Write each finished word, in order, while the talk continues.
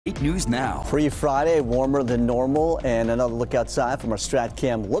News now. Free Friday, warmer than normal, and another look outside from our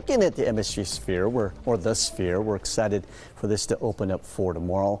StratCam looking at the MSG sphere, or the sphere. We're excited for this to open up for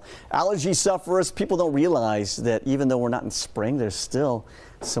tomorrow. Allergy sufferers, people don't realize that even though we're not in spring, there's still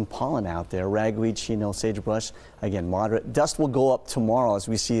some pollen out there. Ragweed, chino, sagebrush, again, moderate. Dust will go up tomorrow as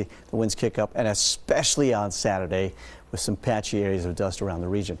we see the winds kick up, and especially on Saturday with some patchy areas of dust around the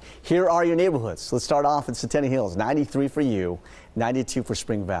region. Here are your neighborhoods. Let's start off in Centennial Hills. 93 for you, 92 for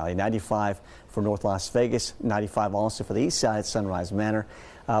Spring Valley, 95 for North Las Vegas, 95 also for the east side, Sunrise Manor.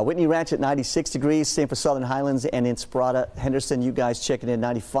 Whitney Ranch at 96 degrees, same for Southern Highlands and Inspirata. Henderson, you guys checking in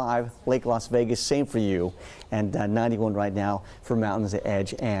 95. Lake Las Vegas, same for you. And 91 right now for Mountains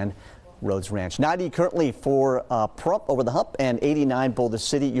Edge and Rhodes Ranch. 90 currently for Pahrump over the hump, and 89 Boulder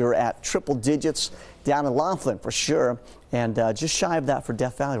City. You're at triple digits down in Laughlin for sure, and just shy of that for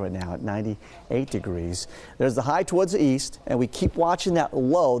Death Valley right now at 98 degrees. There's the high towards the east, and we keep watching that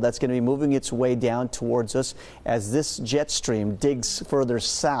low that's going to be moving its way down towards us as this jet stream digs further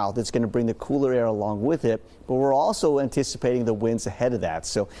south. It's going to bring the cooler air along with it, but we're also anticipating the winds ahead of that.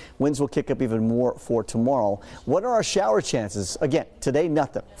 So winds will kick up even more for tomorrow. What are our shower chances? Again, today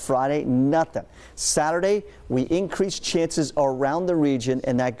nothing. Friday nothing. Saturday we increase chances around the region,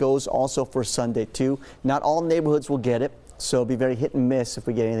 and that goes also for Sunday too. Not all neighborhoods will get it, so it'll be very hit and miss if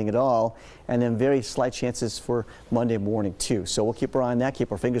we get anything at all, and then very slight chances for Monday morning too. So we'll keep our eye on that,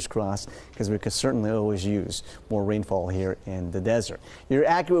 keep our fingers crossed, because we could certainly always use more rainfall here in the desert. Your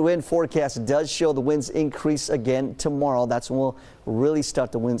accurate wind forecast does show the winds increase again tomorrow. That's when we'll really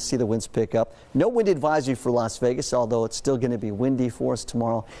start to see the winds pick up. No wind advisory for Las Vegas, although it's still going to be windy for us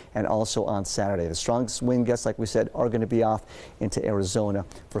tomorrow and also on Saturday. The strongest wind gusts, like we said, are going to be off into Arizona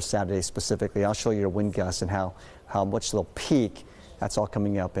for Saturday specifically. I'll show you your wind gusts and how much they'll peak. That's all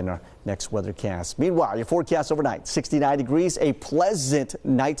coming up in our next weathercast. Meanwhile, your forecast overnight, 69 degrees, a pleasant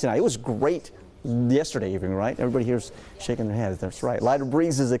night tonight. It was great yesterday evening, right? Everybody here's shaking their heads. That's right. Lighter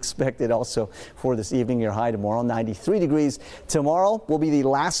breezes expected also for this evening. Your high tomorrow, 93 degrees. Tomorrow will be the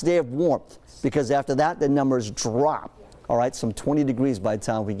last day of warmth, because after that, the numbers drop. All right, some 20 degrees by the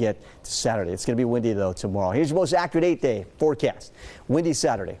time we get to Saturday. It's going to be windy, though, tomorrow. Here's your most accurate 8-day forecast. Windy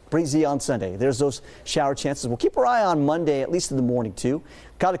Saturday, breezy on Sunday. There's those shower chances. We'll keep our eye on Monday, at least in the morning, too.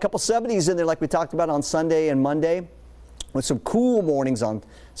 Got a couple 70s in there like we talked about on Sunday and Monday, with some cool mornings on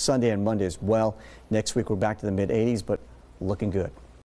Sunday and Monday as well. Next week, we're back to the mid-80s, but looking good.